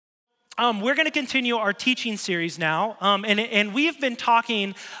we're going to continue our teaching series now, and we've been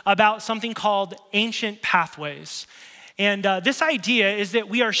talking about something called ancient pathways. And this idea is that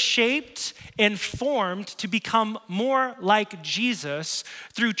we are shaped and formed to become more like Jesus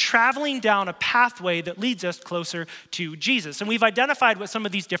through traveling down a pathway that leads us closer to Jesus. And we've identified what some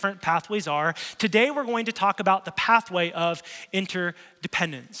of these different pathways are. Today, we're going to talk about the pathway of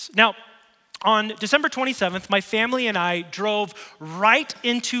interdependence. Now, on December 27th, my family and I drove right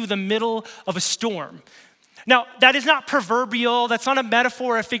into the middle of a storm. Now, that is not proverbial, that's not a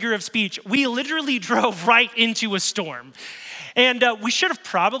metaphor or a figure of speech. We literally drove right into a storm. And we should have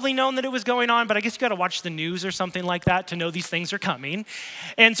probably known that it was going on, but I guess you gotta watch the news or something like that to know these things are coming.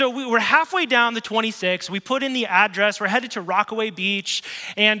 And so we were halfway down the 26, we put in the address, we're headed to Rockaway Beach,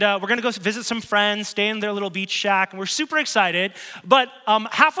 and we're gonna go visit some friends, stay in their little beach shack, and we're super excited. But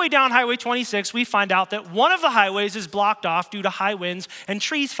halfway down Highway 26, we find out that one of the highways is blocked off due to high winds and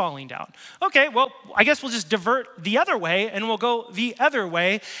trees falling down. Okay, well, I guess we'll just divert the other way, and we'll go the other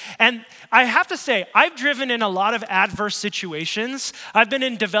way. And I have to say, I've driven in a lot of adverse situations. I've been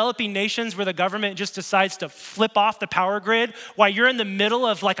in developing nations where the government just decides to flip off the power grid while you're in the middle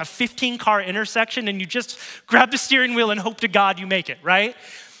of like a 15-car intersection and you just grab the steering wheel and hope to God you make it, right?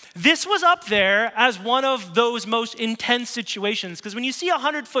 This was up there as one of those most intense situations, because when you see a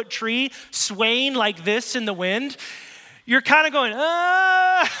 100-foot tree swaying like this in the wind, you're kind of going,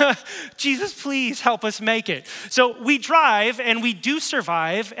 Jesus, please help us make it. So we drive and we do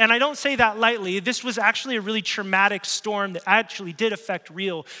survive, and I don't say that lightly. This was actually a really traumatic storm that actually did affect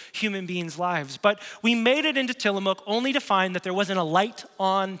real human beings' lives. But we made it into Tillamook only to find that there wasn't a light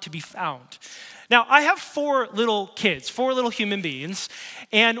on to be found. Now, I have 4 little kids, 4 little human beings,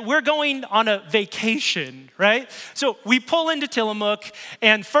 and we're going on a vacation, right? So we pull into Tillamook,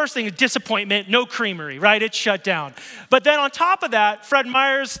 and first thing is disappointment, no creamery, right? It's shut down. But then on top of that, Fred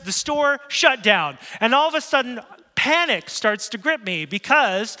Meyer's, the store, shut down. And all of a sudden, panic starts to grip me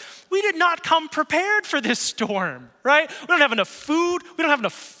because we did not come prepared for this storm, right? We don't have enough food, we don't have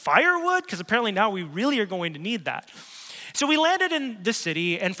enough firewood, because apparently now we really are going to need that. So we landed in the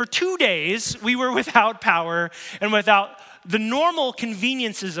city, and for 2 days, we were without power and without the normal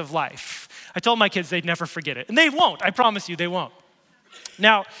conveniences of life. I told my kids they'd never forget it, and they won't. I promise you, they won't.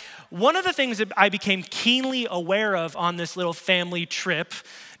 Now, one of the things that I became keenly aware of on this little family trip,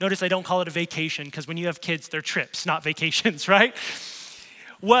 notice I don't call it a vacation, because when you have kids, they're trips, not vacations, right?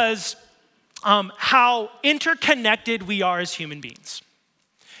 Was how interconnected we are as human beings.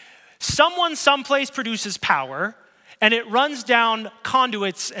 Someone someplace produces power, and it runs down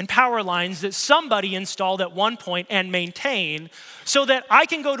conduits and power lines that somebody installed at one point and maintain, so that I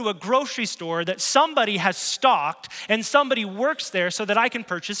can go to a grocery store that somebody has stocked and somebody works there so that I can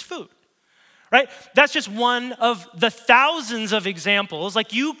purchase food, right? That's just one of the thousands of examples.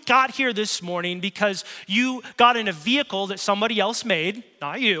 Like, you got here this morning because you got in a vehicle that somebody else made,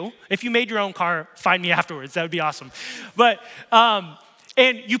 not you. If you made your own car, find me afterwards, that would be awesome. But,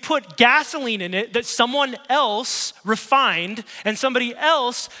 and you put gasoline in it that someone else refined, and somebody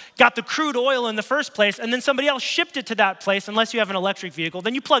else got the crude oil in the first place, and then somebody else shipped it to that place, unless you have an electric vehicle,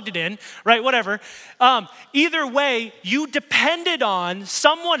 then you plugged it in, right, whatever. Either way, you depended on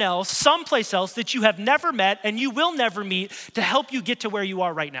someone else, someplace else that you have never met and you will never meet to help you get to where you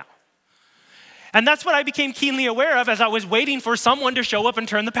are right now. And that's what I became keenly aware of as I was waiting for someone to show up and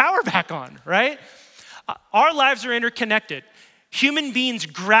turn the power back on, right? Our lives are interconnected. Human beings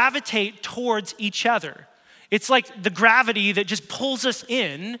gravitate towards each other. It's like the gravity that just pulls us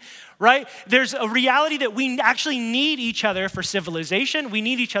in, right? There's a reality that we actually need each other for civilization. We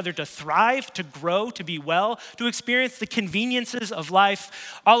need each other to thrive, to grow, to be well, to experience the conveniences of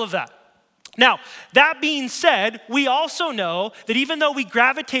life, all of that. Now, that being said, we also know that even though we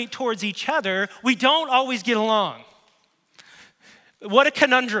gravitate towards each other, we don't always get along. What a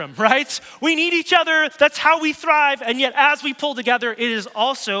conundrum, right? We need each other, that's how we thrive, and yet as we pull together, it is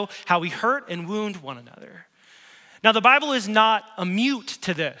also how we hurt and wound one another. Now, the Bible is not immune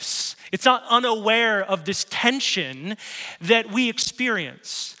to this. It's not unaware of this tension that we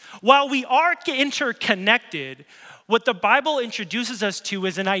experience. While we are interconnected, what the Bible introduces us to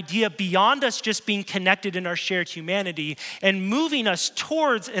is an idea beyond us just being connected in our shared humanity and moving us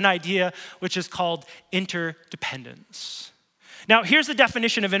towards an idea which is called interdependence. Now, here's the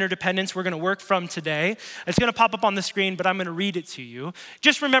definition of interdependence we're going to work from today. It's going to pop up on the screen, but I'm going to read it to you.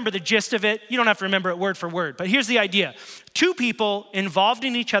 Just remember the gist of it. You don't have to remember it word for word, but here's the idea. 2 people involved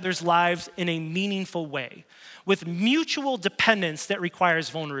in each other's lives in a meaningful way, with mutual dependence that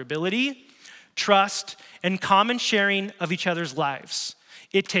requires vulnerability, trust, and common sharing of each other's lives.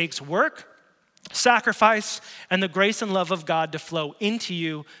 It takes work, sacrifice, and the grace and love of God to flow into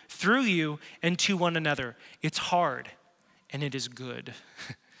you, through you, and to one another. It's hard, and it is good.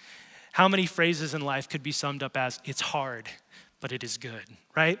 How many phrases in life could be summed up as, it's hard, but it is good,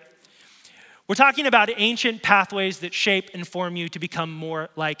 right? We're talking about ancient pathways that shape and form you to become more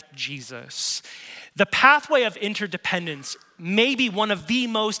like Jesus. The pathway of interdependence may be one of the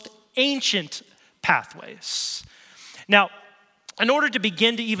most ancient pathways. Now, in order to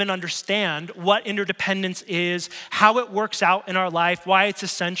begin to even understand what interdependence is, how it works out in our life, why it's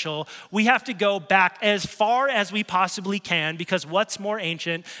essential, we have to go back as far as we possibly can, because what's more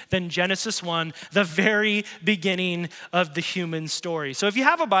ancient than Genesis 1, the very beginning of the human story? So if you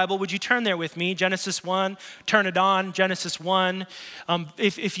have a Bible, would you turn there with me? Genesis 1, turn it on, Genesis 1.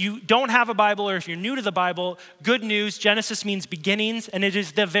 If you don't have a Bible or if you're new to the Bible, good news, Genesis means beginnings, and it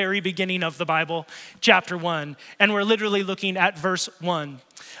is the very beginning of the Bible, chapter 1. And we're literally looking at verse 1.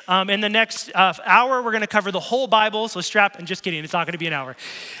 In the next hour, we're going to cover the whole Bible. So strap, and just kidding, it's not going to be an hour.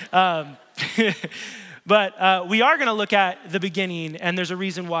 But we are going to look at the beginning, and there's a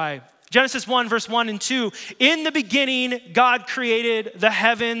reason why. Genesis 1, verse 1 and 2. In the beginning, God created the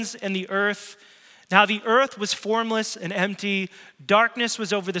heavens and the earth. Now the earth was formless and empty. Darkness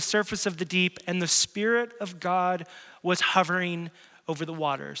was over the surface of the deep, and the Spirit of God was hovering over the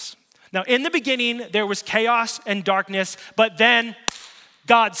waters. Now, in the beginning, there was chaos and darkness, but then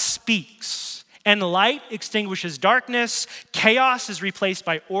God speaks, and light extinguishes darkness. Chaos is replaced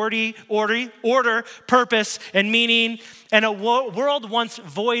by order, purpose, and meaning, and a world once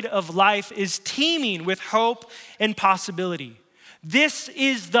void of life is teeming with hope and possibility. This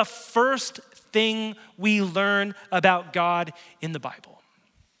is the first thing we learn about God in the Bible.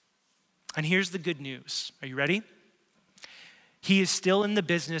 And here's the good news. Are you ready? He is still in the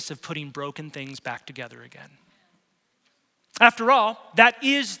business of putting broken things back together again. After all, that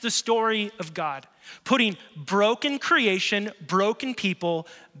is the story of God, putting broken creation, broken people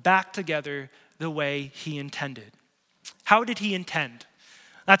back together the way he intended. How did he intend?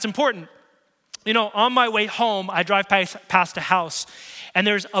 That's important. You know, on my way home, I drive past a house, and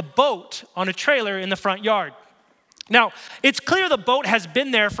there's a boat on a trailer in the front yard. Now, it's clear the boat has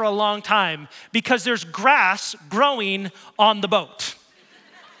been there for a long time because there's grass growing on the boat.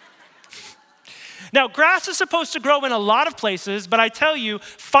 Now, grass is supposed to grow in a lot of places, but I tell you,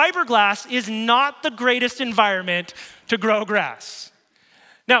 fiberglass is not the greatest environment to grow grass.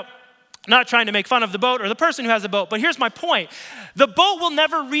 Now, I'm not trying to make fun of the boat or the person who has the boat, but here's my point. The boat will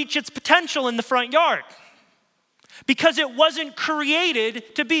never reach its potential in the front yard because it wasn't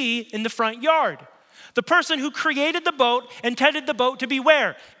created to be in the front yard. The person who created the boat intended the boat to be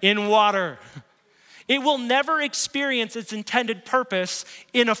where? In water. It will never experience its intended purpose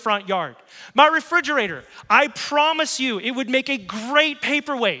in a front yard. My refrigerator, I promise you, it would make a great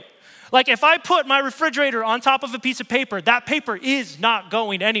paperweight. Like if I put my refrigerator on top of a piece of paper, that paper is not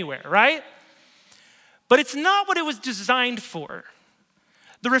going anywhere, right? But it's not what it was designed for.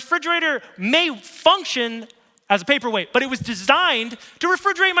 The refrigerator may function as a paperweight, but it was designed to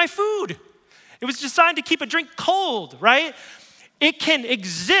refrigerate my food. It was designed to keep a drink cold, right? It can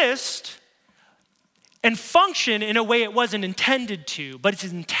exist and function in a way it wasn't intended to, but its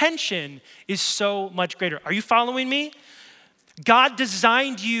intention is so much greater. Are you following me? God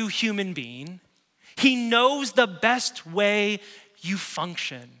designed you, human being. He knows the best way you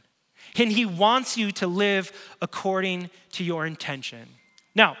function, and he wants you to live according to your intention.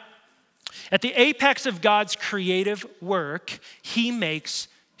 Now, at the apex of God's creative work, he makes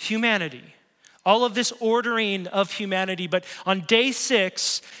humanity. All of this ordering of humanity, but on day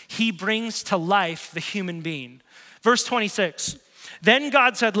 6, he brings to life the human being. Verse 26, then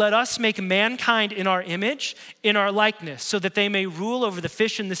God said, let us make mankind in our image, in our likeness, so that they may rule over the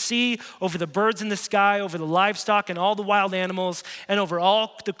fish in the sea, over the birds in the sky, over the livestock and all the wild animals, and over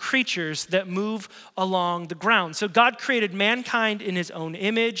all the creatures that move along the ground. So God created mankind in his own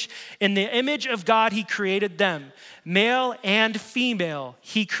image. In the image of God, he created them. Male and female,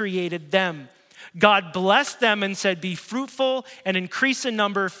 he created them. God blessed them and said, be fruitful and increase in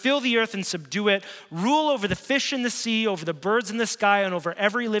number, fill the earth and subdue it, rule over the fish in the sea, over the birds in the sky, and over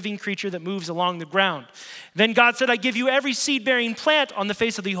every living creature that moves along the ground. Then God said, I give you every seed-bearing plant on the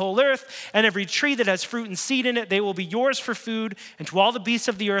face of the whole earth, and every tree that has fruit and seed in it, they will be yours for food, and to all the beasts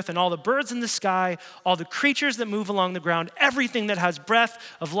of the earth, and all the birds in the sky, all the creatures that move along the ground, everything that has breath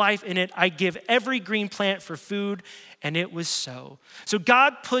of life in it, I give every green plant for food. And it was so. So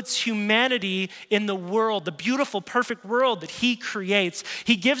God puts humanity in the world, the beautiful, perfect world that he creates.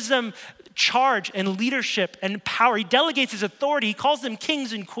 He gives them charge and leadership and power. He delegates his authority. He calls them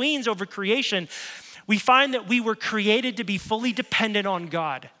kings and queens over creation. We find that we were created to be fully dependent on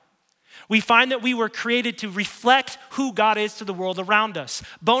God. We find that we were created to reflect who God is to the world around us.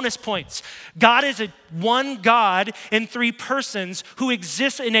 Bonus points. God is one God in three persons who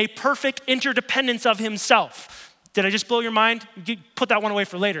exists in a perfect interdependence of himself. Did I just blow your mind? You put that one away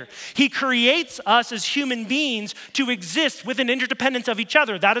for later. He creates us as human beings to exist with an interdependence of each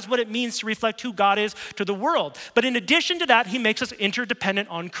other. That is what it means to reflect who God is to the world. But in addition to that, he makes us interdependent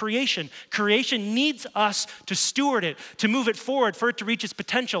on creation. Creation needs us to steward it, to move it forward, for it to reach its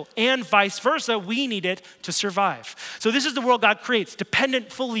potential, and vice versa. We need it to survive. So this is the world God creates,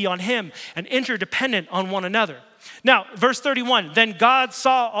 dependent fully on him and interdependent on one another. Now, verse 31, then God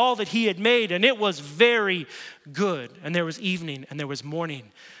saw all that he had made, and it was very good. And there was evening, and there was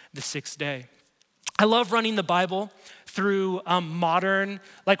morning the sixth day. I love running the Bible through modern,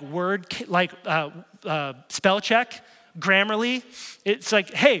 spell check, Grammarly. It's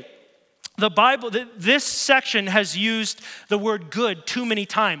like, hey, the Bible, this section has used the word good too many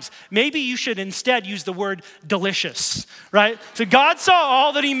times. Maybe you should instead use the word delicious, right? So God saw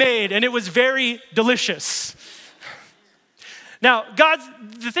all that he made, and it was very delicious. Now,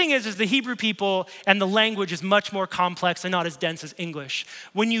 the thing is the Hebrew people and the language is much more complex and not as dense as English.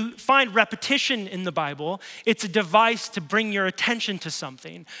 When you find repetition in the Bible, it's a device to bring your attention to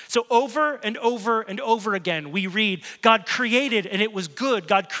something. So over and over and over again, we read, God created and it was good.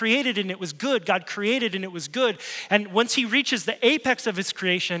 God created and it was good. God created and it was good. And once he reaches the apex of his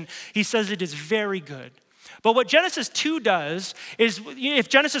creation, he says it is very good. But what Genesis 2 does is, if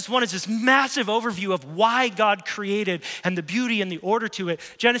Genesis 1 is this massive overview of why God created and the beauty and the order to it,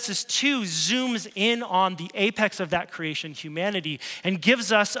 Genesis 2 zooms in on the apex of that creation, humanity, and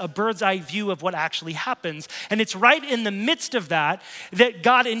gives us a bird's eye view of what actually happens. And it's right in the midst of that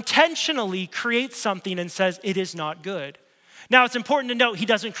God intentionally creates something and says it is not good. Now, it's important to note he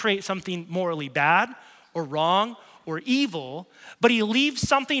doesn't create something morally bad or wrong or evil, but he leaves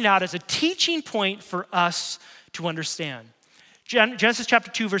something out as a teaching point for us to understand. Genesis chapter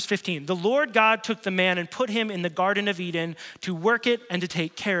 2, verse 15. The Lord God took the man and put him in the Garden of Eden to work it and to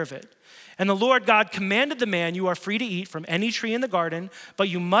take care of it. And the Lord God commanded the man, you are free to eat from any tree in the garden, but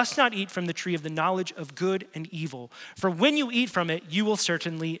you must not eat from the tree of the knowledge of good and evil. For when you eat from it, you will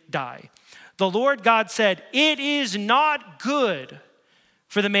certainly die. The Lord God said, it is not good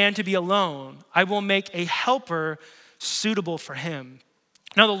for the man to be alone. I will make a helper suitable for him.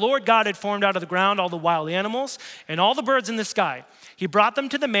 Now the Lord God had formed out of the ground all the wild animals and all the birds in the sky. He brought them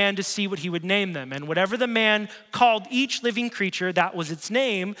to the man to see what he would name them. And whatever the man called each living creature, that was its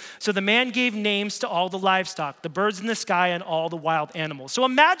name. So the man gave names to all the livestock, the birds in the sky, and all the wild animals. So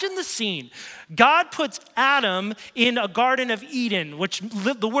imagine the scene. God puts Adam in a Garden of Eden, which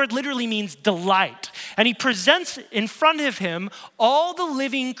the word literally means delight. And he presents in front of him all the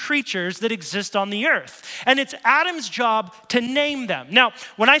living creatures that exist on the earth. And it's Adam's job to name them. Now,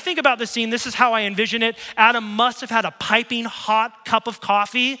 when I think about this scene, this is how I envision it. Adam must have had a piping hot cup of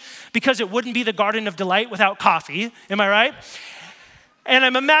coffee because it wouldn't be the Garden of Delight without coffee. Am I right? And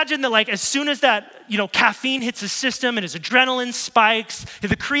I'm imagining that as soon as that, caffeine hits his system and his adrenaline spikes,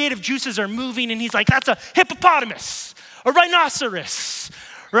 the creative juices are moving and he's like, that's a hippopotamus, a rhinoceros,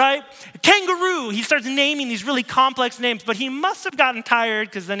 right? A kangaroo. He starts naming these really complex names, but he must have gotten tired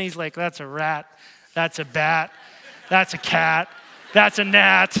because then he's like, that's a rat, that's a bat, that's a cat, that's a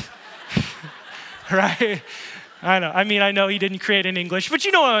gnat, right? I know. I know he didn't create in English, but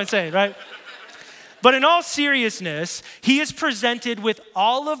you know what I'm saying, right? But in all seriousness, he is presented with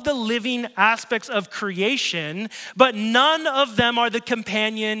all of the living aspects of creation, but none of them are the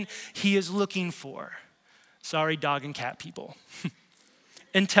companion he is looking for. Sorry, dog and cat people.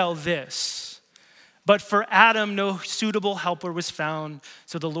 Until this. But for Adam, no suitable helper was found.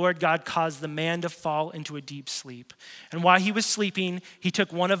 So the Lord God caused the man to fall into a deep sleep. And while he was sleeping, he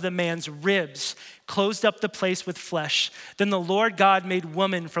took one of the man's ribs, closed up the place with flesh. Then the Lord God made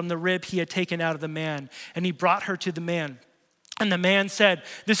woman from the rib he had taken out of the man, and he brought her to the man. And the man said,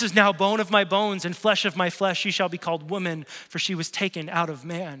 this is now bone of my bones and flesh of my flesh. She shall be called woman, for she was taken out of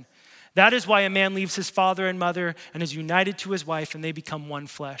man. That is why a man leaves his father and mother and is united to his wife, and they become one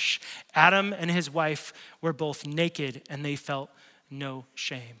flesh. Adam and his wife were both naked, and they felt no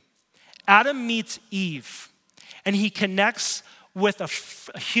shame. Adam meets Eve, and he connects with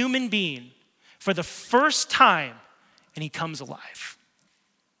a human being for the first time, and he comes alive.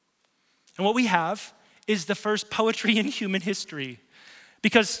 And what we have is the first poetry in human history,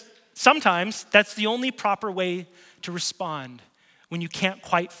 because sometimes that's the only proper way to respond when you can't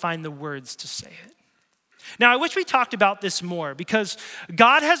quite find the words to say it. Now, I wish we talked about this more because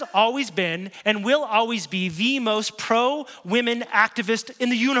God has always been and will always be the most pro-women activist in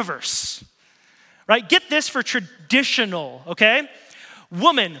the universe, right? Get this for traditional, okay?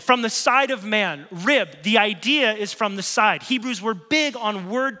 Woman, from the side of man. Rib, the idea is from the side. Hebrews were big on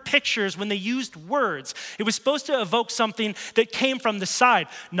word pictures when they used words. It was supposed to evoke something that came from the side,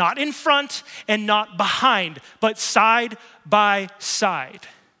 not in front and not behind, but side by side.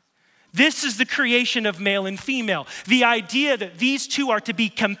 This is the creation of male and female. The idea that these two are to be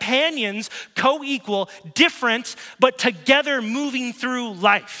companions, co-equal, different, but together moving through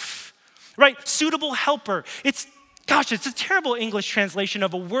life, right? Suitable helper. It's a terrible English translation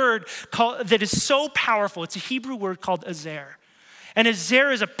of a word that is so powerful. It's a Hebrew word called azer. And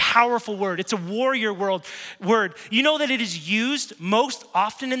azer is a powerful word. It's a warrior word. You know that it is used most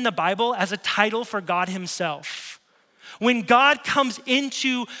often in the Bible as a title for God himself. When God comes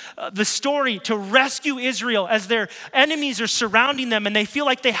into the story to rescue Israel as their enemies are surrounding them and they feel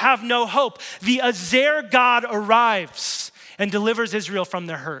like they have no hope, the Azer God arrives and delivers Israel from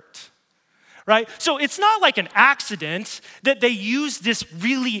their hurt, right? So it's not like an accident that they use this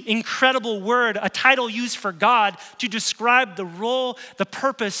really incredible word, a title used for God, to describe the role, the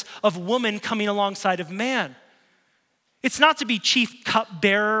purpose of woman coming alongside of man. It's not to be chief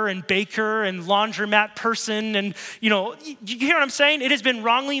cupbearer and baker and laundromat person and, you hear what I'm saying? It has been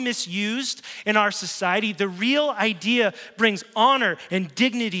wrongly misused in our society. The real idea brings honor and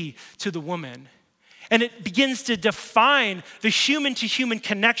dignity to the woman. And it begins to define the human-to-human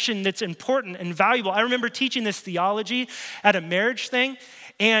connection that's important and valuable. I remember teaching this theology at a marriage thing,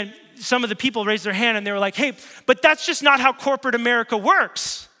 and some of the people raised their hand and they were like, hey, but that's just not how corporate America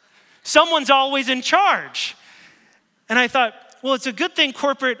works. Someone's always in charge. And I thought, well, it's a good thing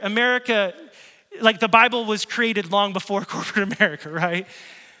corporate America, like the Bible was created long before corporate America, right?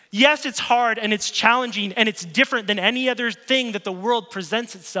 Yes, it's hard and it's challenging and it's different than any other thing that the world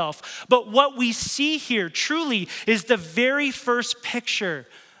presents itself. But what we see here truly is the very first picture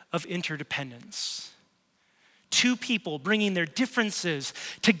of interdependence. Two people bringing their differences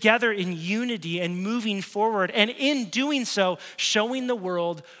together in unity and moving forward, and in doing so, showing the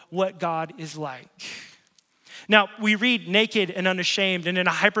world what God is like. Now, we read naked and unashamed, and in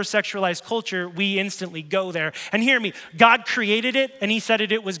a hypersexualized culture, we instantly go there. And hear me, God created it, and he said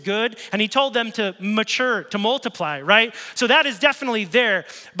it was good, and he told them to mature, to multiply, right? So that is definitely there,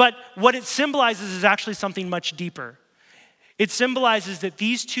 but what it symbolizes is actually something much deeper. It symbolizes that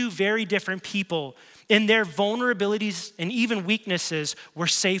these two very different people, in their vulnerabilities and even weaknesses, were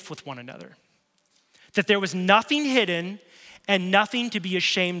safe with one another. That there was nothing hidden and nothing to be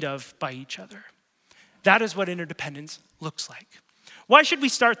ashamed of by each other. That is what interdependence looks like. Why should we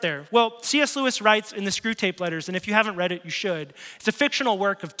start there? Well, C.S. Lewis writes in the Screwtape Letters, and if you haven't read it, you should. It's a fictional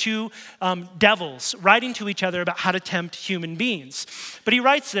work of two devils writing to each other about how to tempt human beings. But he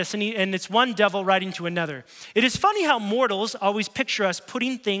writes this, and it's one devil writing to another. It is funny how mortals always picture us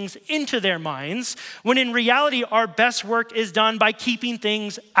putting things into their minds, when in reality, our best work is done by keeping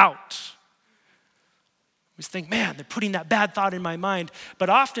things out. We think, man, they're putting that bad thought in my mind. But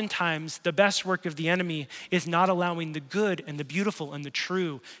oftentimes, the best work of the enemy is not allowing the good and the beautiful and the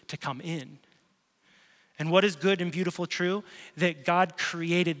true to come in. And what is good and beautiful true? That God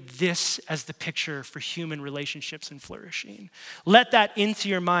created this as the picture for human relationships and flourishing. Let that into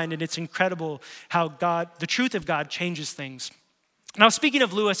your mind, and it's incredible how the truth of God changes things. Now, speaking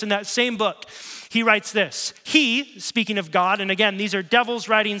of Lewis, in that same book, he writes this. He, speaking of God, and again, these are devils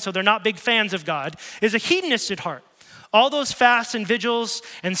writing, so they're not big fans of God, is a hedonist at heart. All those fasts and vigils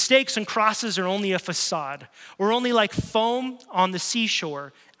and stakes and crosses are only a facade. We're only like foam on the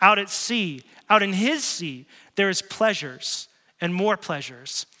seashore, out at sea. Out in his sea, there is pleasures and more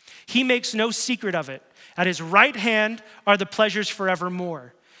pleasures. He makes no secret of it. At his right hand are the pleasures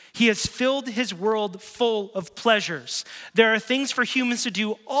forevermore. He has filled his world full of pleasures. There are things for humans to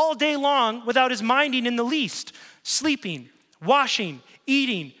do all day long without his minding in the least. Sleeping, washing,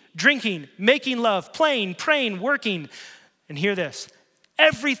 eating, drinking, making love, playing, praying, working. And hear this,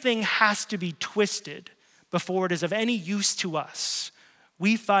 everything has to be twisted before it is of any use to us.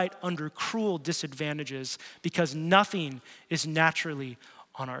 We fight under cruel disadvantages because nothing is naturally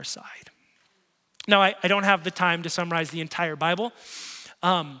on our side. Now, I don't have the time to summarize the entire Bible.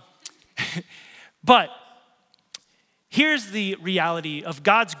 But here's the reality of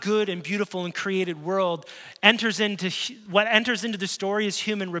God's good and beautiful and created world. What enters into the story is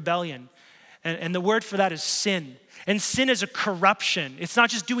human rebellion. And the word for that is sin. And sin is a corruption. It's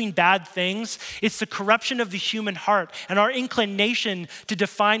not just doing bad things. It's the corruption of the human heart and our inclination to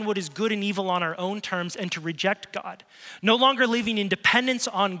define what is good and evil on our own terms and to reject God. No longer living in dependence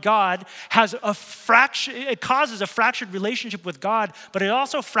on God it causes a fractured relationship with God, but it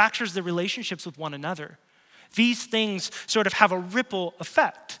also fractures the relationships with one another. These things sort of have a ripple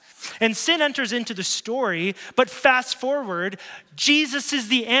effect. And sin enters into the story, but fast forward, Jesus is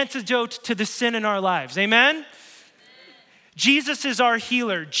the antidote to the sin in our lives. Amen? Jesus is our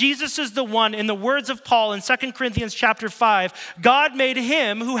healer. Jesus is the one, in the words of Paul in 2 Corinthians chapter 5, God made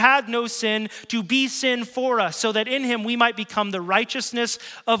him who had no sin to be sin for us, so that in him we might become the righteousness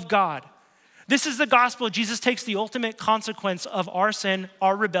of God. This is the gospel. Jesus takes the ultimate consequence of our sin,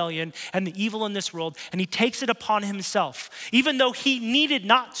 our rebellion, and the evil in this world, and he takes it upon himself. Even though he needed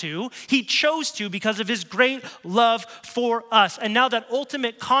not to, he chose to because of his great love for us. And now that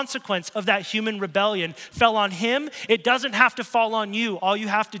ultimate consequence of that human rebellion fell on him, it doesn't have to fall on you. All you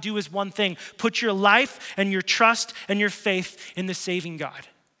have to do is one thing: put your life and your trust and your faith in the saving God.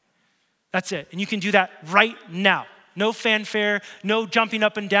 That's it. And you can do that right now. No fanfare, no jumping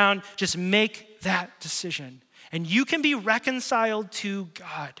up and down. Just make that decision. And you can be reconciled to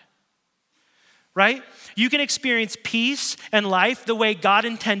God, right? You can experience peace and life the way God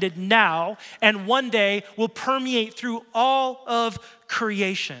intended now, and one day will permeate through all of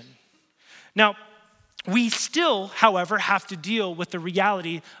creation. Now, we still, however, have to deal with the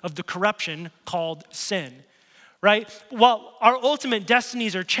reality of the corruption called sin. Right? While our ultimate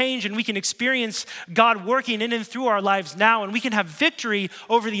destinies are changed and we can experience God working in and through our lives now, and we can have victory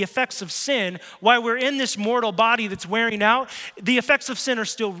over the effects of sin, while we're in this mortal body that's wearing out, the effects of sin are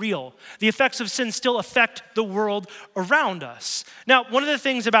still real. The effects of sin still affect the world around us. Now, one of the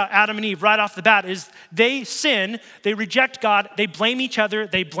things about Adam and Eve right off the bat is they sin, they reject God, they blame each other,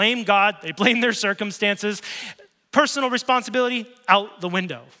 they blame God, they blame their circumstances. Personal responsibility out the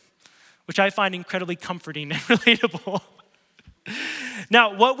window, which I find incredibly comforting and relatable.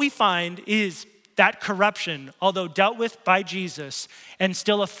 Now, what we find is that corruption, although dealt with by Jesus and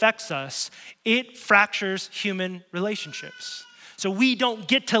still affects us, it fractures human relationships. So we don't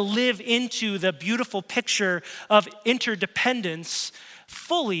get to live into the beautiful picture of interdependence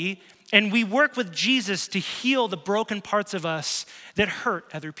fully, and we work with Jesus to heal the broken parts of us that hurt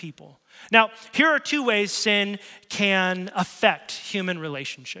other people. Now, here are two ways sin can affect human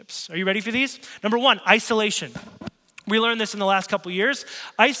relationships. Are you ready for these? Number one, isolation. We learned this in the last couple years.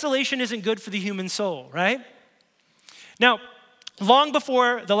 Isolation isn't good for the human soul, right? Now, long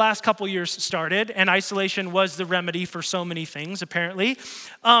before the last couple years started, and isolation was the remedy for so many things, apparently,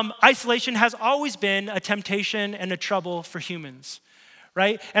 isolation has always been a temptation and a trouble for humans.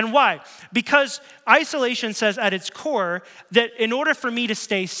 Right? And why? Because isolation says at its core that in order for me to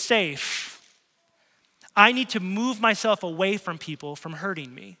stay safe, I need to move myself away from people from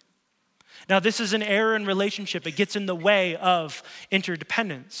hurting me. Now, this is an error in relationship. It gets in the way of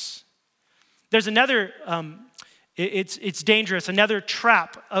interdependence. There's another, it's dangerous. Another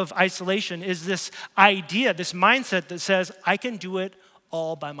trap of isolation is this idea, this mindset that says, I can do it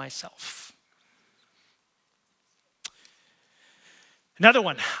all by myself. Another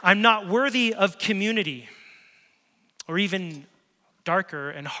one, I'm not worthy of community. Or even darker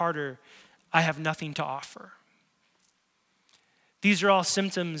and harder, I have nothing to offer. These are all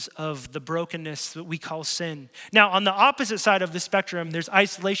symptoms of the brokenness that we call sin. Now, on the opposite side of the spectrum, there's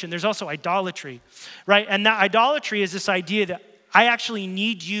isolation. There's also idolatry, right? And that idolatry is this idea that I actually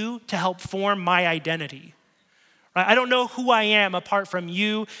need you to help form my identity. Right? I don't know who I am apart from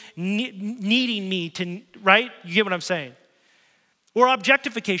you needing me to, right? You get what I'm saying? Or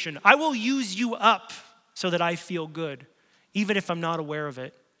objectification. I will use you up so that I feel good, even if I'm not aware of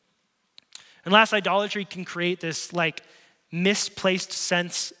it. And last, idolatry can create this misplaced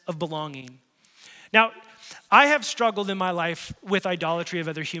sense of belonging. Now, I have struggled in my life with idolatry of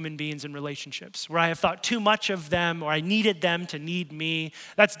other human beings and relationships, where I have thought too much of them or I needed them to need me.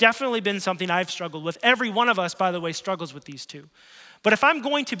 That's definitely been something I've struggled with. Every one of us, by the way, struggles with these two. But if I'm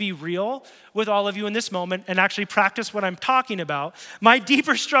going to be real with all of you in this moment and actually practice what I'm talking about, my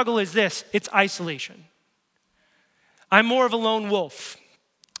deeper struggle is this: it's isolation. I'm more of a lone wolf.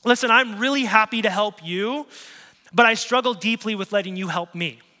 Listen, I'm really happy to help you, but I struggle deeply with letting you help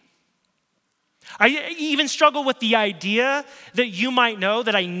me. I even struggle with the idea that you might know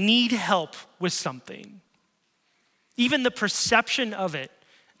that I need help with something. Even the perception of it,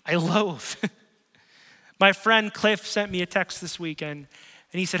 I loathe. My friend Cliff sent me a text this weekend,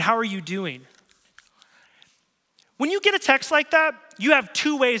 and he said, "How are you doing?" When you get a text like that, you have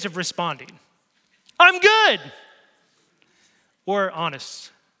two ways of responding. I'm good. Or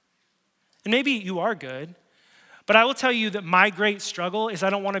honest. And maybe you are good, but I will tell you that my great struggle is I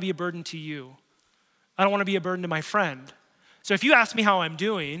don't want to be a burden to you. I don't want to be a burden to my friend. So if you ask me how I'm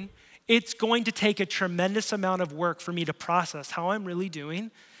doing, it's going to take a tremendous amount of work for me to process how I'm really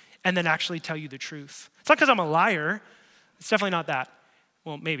doing and then actually tell you the truth. It's not because I'm a liar. It's definitely not that.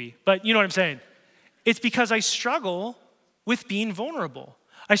 Well, maybe, but you know what I'm saying. It's because I struggle with being vulnerable.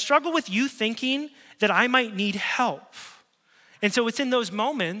 I struggle with you thinking that I might need help. And so it's in those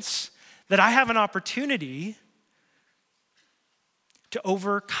moments that I have an opportunity to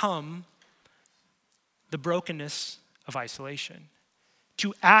overcome the brokenness of isolation,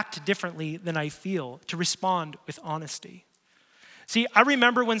 to act differently than I feel, to respond with honesty. See, I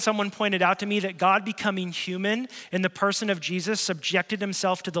remember when someone pointed out to me that God becoming human in the person of Jesus subjected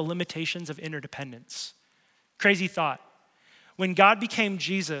himself to the limitations of interdependence. Crazy thought. When God became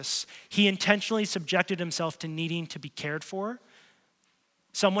Jesus, he intentionally subjected himself to needing to be cared for.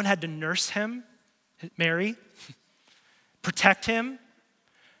 Someone had to nurse him, Mary, protect him,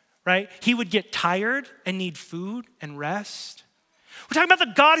 right? He would get tired and need food and rest. We're talking about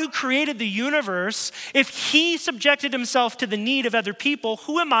the God who created the universe. If he subjected himself to the need of other people,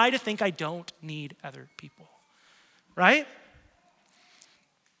 who am I to think I don't need other people, right?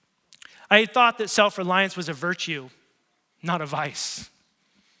 I thought that self-reliance was a virtue, not a vice.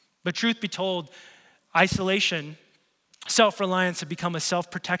 But truth be told, isolation, self-reliance had become a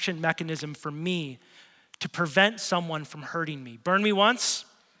self-protection mechanism for me to prevent someone from hurting me. Burn me once,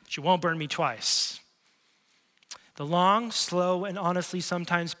 but you won't burn me twice. The long, slow, and honestly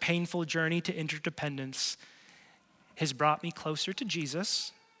sometimes painful journey to interdependence has brought me closer to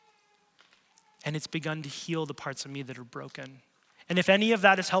Jesus, and it's begun to heal the parts of me that are broken. And if any of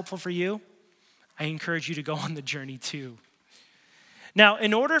that is helpful for you, I encourage you to go on the journey too. Now,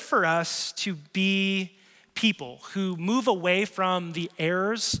 in order for us to be people who move away from the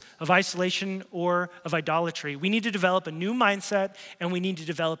errors of isolation or of idolatry, we need to develop a new mindset and we need to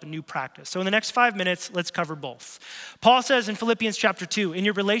develop a new practice. So in the next 5 minutes, let's cover both. Paul says in Philippians chapter 2, in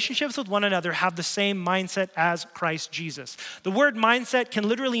your relationships with one another, have the same mindset as Christ Jesus. The word mindset can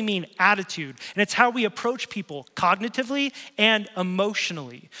literally mean attitude, and it's how we approach people cognitively and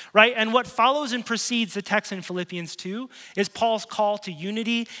emotionally, right? And what follows and precedes the text in Philippians 2 is Paul's call to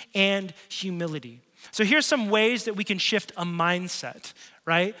unity and humility. So here's some ways that we can shift a mindset,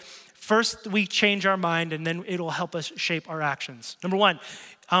 right? First, we change our mind, and then it'll help us shape our actions. Number one,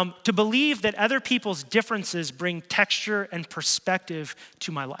 to believe that other people's differences bring texture and perspective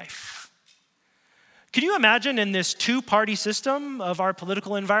to my life. Can you imagine in this two-party system of our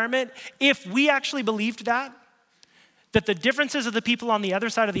political environment, if we actually believed that the differences of the people on the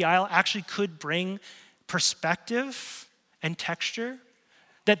other side of the aisle actually could bring perspective and texture,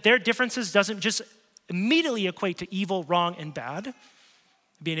 that their differences doesn't just immediately equate to evil, wrong, and bad?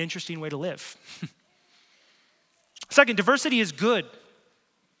 It'd be an interesting way to live. Second, diversity is good.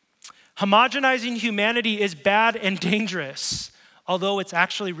 Homogenizing humanity is bad and dangerous, although it's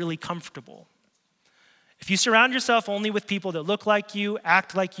actually really comfortable. If you surround yourself only with people that look like you,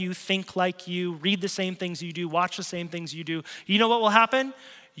 act like you, think like you, read the same things you do, watch the same things you do, you know what will happen?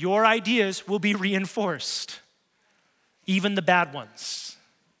 Your ideas will be reinforced, even the bad ones.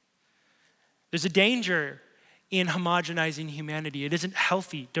 There's a danger in homogenizing humanity. It isn't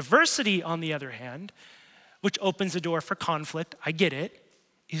healthy. Diversity, on the other hand, which opens the door for conflict, I get it,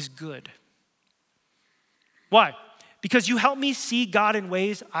 is good. Why? Because you help me see God in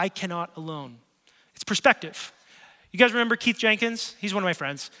ways I cannot alone. It's perspective. You guys remember Keith Jenkins? He's one of my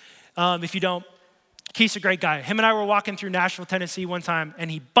friends. If you don't, Keith's a great guy. Him and I were walking through Nashville, Tennessee one time,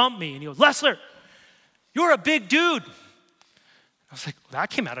 and he bumped me, and he goes, "Lessler, you're a big dude." I was like, well, that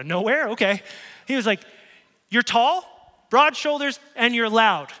came out of nowhere, okay. He was like, "You're tall, broad shoulders, and you're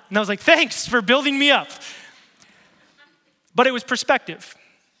loud." And I was like, "Thanks for building me up." But it was perspective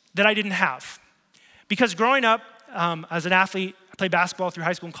that I didn't have. Because growing up as an athlete, I played basketball through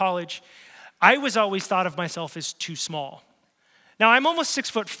high school and college, I was always thought of myself as too small. Now, I'm almost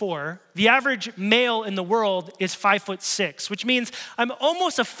 6'4". The average male in the world is 5'6", which means I'm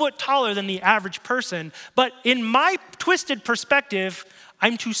almost a foot taller than the average person. But in my twisted perspective,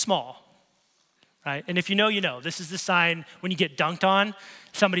 I'm too small, right? And if you know, you know. This is the sign when you get dunked on,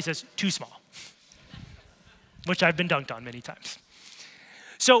 somebody says, "Too small," which I've been dunked on many times.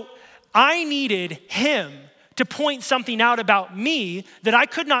 So I needed him to point something out about me that I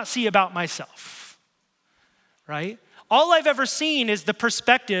could not see about myself, right? All I've ever seen is the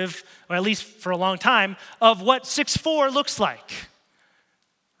perspective, or at least for a long time, of what 6'4" looks like,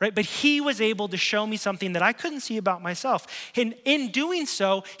 right? But he was able to show me something that I couldn't see about myself. And in doing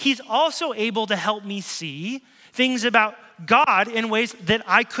so, he's also able to help me see things about God in ways that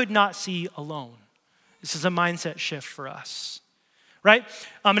I could not see alone. This is a mindset shift for us, right?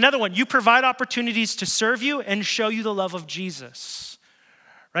 Another one, you provide opportunities to serve you and show you the love of Jesus.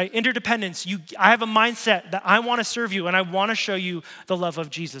 Right? Interdependence. I have a mindset that I want to serve you and I want to show you the love of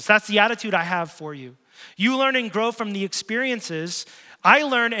Jesus. That's the attitude I have for you. You learn and grow from the experiences. I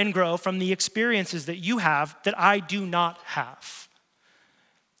learn and grow from the experiences that you have that I do not have.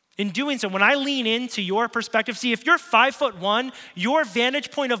 In doing so, when I lean into your perspective, see, if you're 5'1", your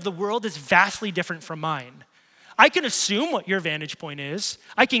vantage point of the world is vastly different from mine. I can assume what your vantage point is.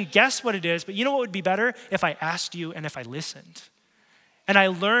 I can guess what it is, but you know what would be better? If I asked you and if I listened. And I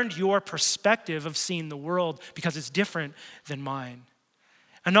learned your perspective of seeing the world because it's different than mine.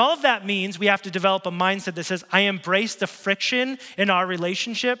 And all of that means we have to develop a mindset that says, I embrace the friction in our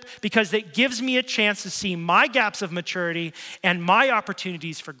relationship because it gives me a chance to see my gaps of maturity and my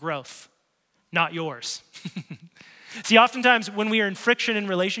opportunities for growth, not yours. See, oftentimes when we are in friction in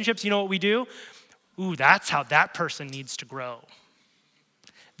relationships, you know what we do? Ooh, that's how that person needs to grow.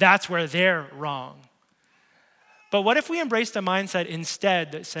 That's where they're wrong. But what if we embraced a mindset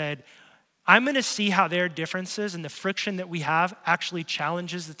instead that said, I'm gonna see how their differences and the friction that we have actually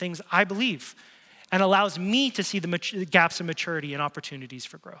challenges the things I believe and allows me to see the gaps of maturity and opportunities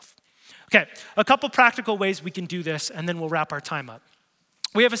for growth. Okay, a couple practical ways we can do this and then we'll wrap our time up.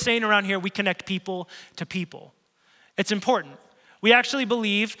 We have a saying around here, we connect people to people. It's important. We actually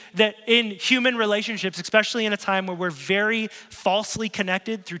believe that in human relationships, especially in a time where we're very falsely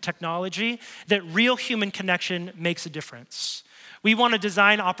connected through technology, that real human connection makes a difference. We want to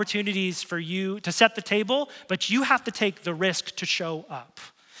design opportunities for you to set the table, but you have to take the risk to show up.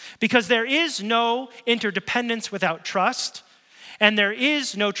 Because there is no interdependence without trust, and there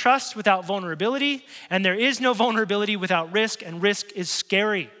is no trust without vulnerability, and there is no vulnerability without risk, and risk is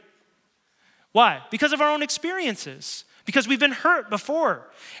scary. Why? Because of our own experiences. Because we've been hurt before.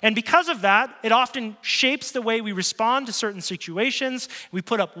 And because of that, it often shapes the way we respond to certain situations. We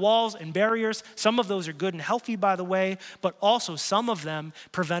put up walls and barriers. Some of those are good and healthy, by the way, but also some of them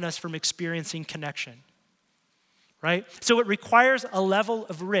prevent us from experiencing connection, right? So it requires a level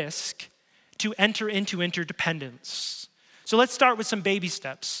of risk to enter into interdependence. So let's start with some baby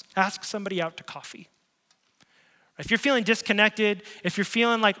steps. Ask somebody out to coffee. If you're feeling disconnected, if you're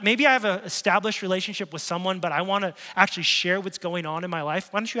feeling like maybe I have an established relationship with someone, but I want to actually share what's going on in my life,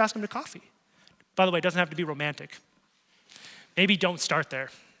 why don't you ask them to coffee? By the way, it doesn't have to be romantic. Maybe don't start there.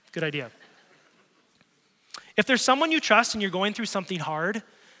 Good idea. If there's someone you trust and you're going through something hard,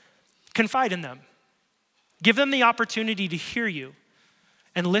 confide in them. Give them the opportunity to hear you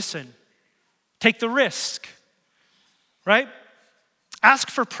and listen. Take the risk, right? Ask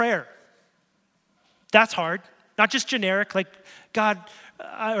for prayer. That's hard. Not just generic, like, God,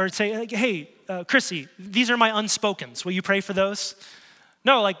 or say, like, hey, Chrissy, these are my unspokens. Will you pray for those?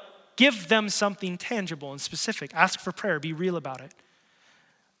 No, like, give them something tangible and specific. Ask for prayer. Be real about it.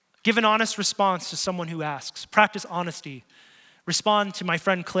 Give an honest response to someone who asks. Practice honesty. Respond to my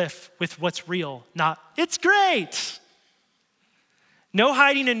friend Cliff with what's real, not, it's great. No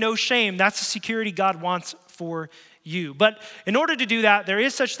hiding and no shame. That's the security God wants for you. But in order to do that, there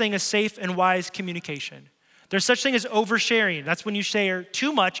is such thing as safe and wise communication. There's such thing as oversharing. That's when you share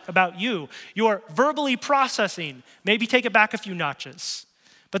too much about you. You're verbally processing. Maybe take it back a few notches.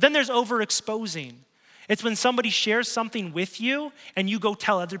 But then there's overexposing. It's when somebody shares something with you and you go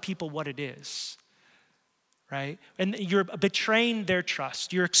tell other people what it is, right? And you're betraying their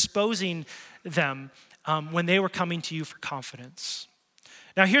trust. You're exposing them when they were coming to you for confidence.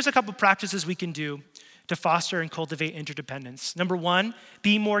 Now, here's a couple practices we can do to foster and cultivate interdependence. Number one,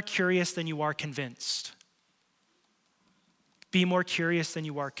 be more curious than you are convinced. Be more curious than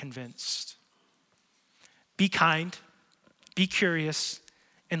you are convinced. Be kind, be curious,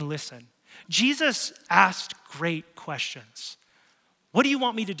 and listen. Jesus asked great questions. What do you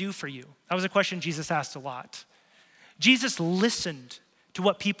want me to do for you? That was a question Jesus asked a lot. Jesus listened to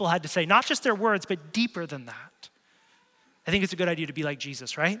what people had to say, not just their words, but deeper than that. I think it's a good idea to be like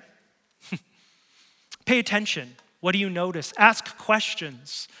Jesus, right? Pay attention. What do you notice? Ask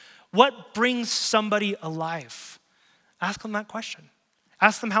questions. What brings somebody alive? Ask them that question.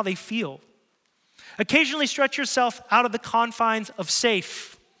 Ask them how they feel. Occasionally stretch yourself out of the confines of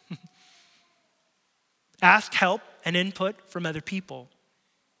safe. Ask help and input from other people.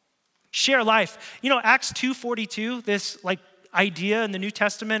 Share life. You know, Acts 2:42, this idea in the New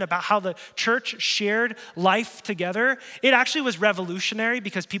Testament about how the church shared life together, it actually was revolutionary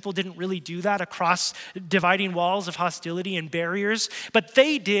because people didn't really do that across dividing walls of hostility and barriers, but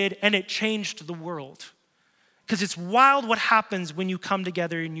they did, and it changed the world. Because it's wild what happens when you come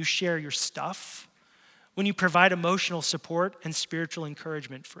together and you share your stuff, when you provide emotional support and spiritual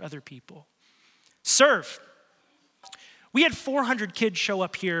encouragement for other people. Serve. We had 400 kids show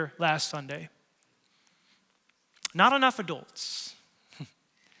up here last Sunday. Not enough adults.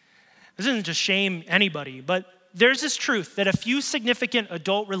 This isn't to shame anybody, but there's this truth that a few significant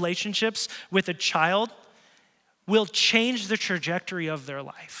adult relationships with a child will change the trajectory of their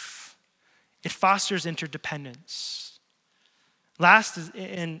life. It fosters interdependence. Last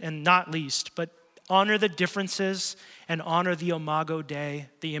and not least, but honor the differences and honor the imago Dei,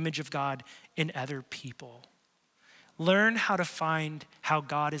 the image of God, in other people. Learn how to find how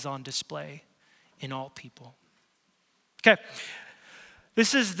God is on display in all people. Okay,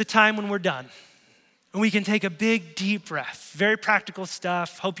 this is the time when we're done. And we can take a big, deep breath. Very practical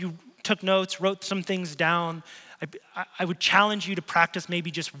stuff. Hope you took notes, wrote some things down. I would challenge you to practice maybe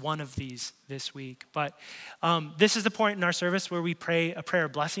just one of these this week. But this is the point in our service where we pray a prayer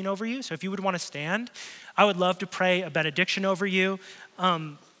of blessing over you. So if you would want to stand, I would love to pray a benediction over you.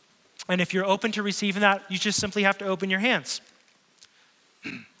 And if you're open to receiving that, you just simply have to open your hands.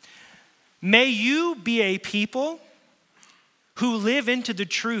 May you be a people who live into the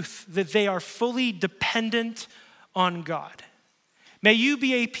truth that they are fully dependent on God. May you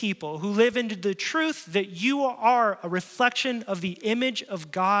be a people who live into the truth that you are a reflection of the image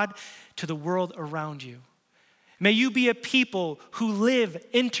of God to the world around you. May you be a people who live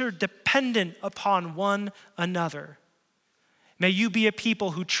interdependent upon one another. May you be a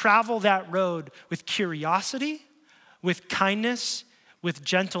people who travel that road with curiosity, with kindness, with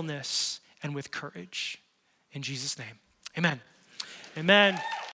gentleness, and with courage. In Jesus' name, amen. Amen.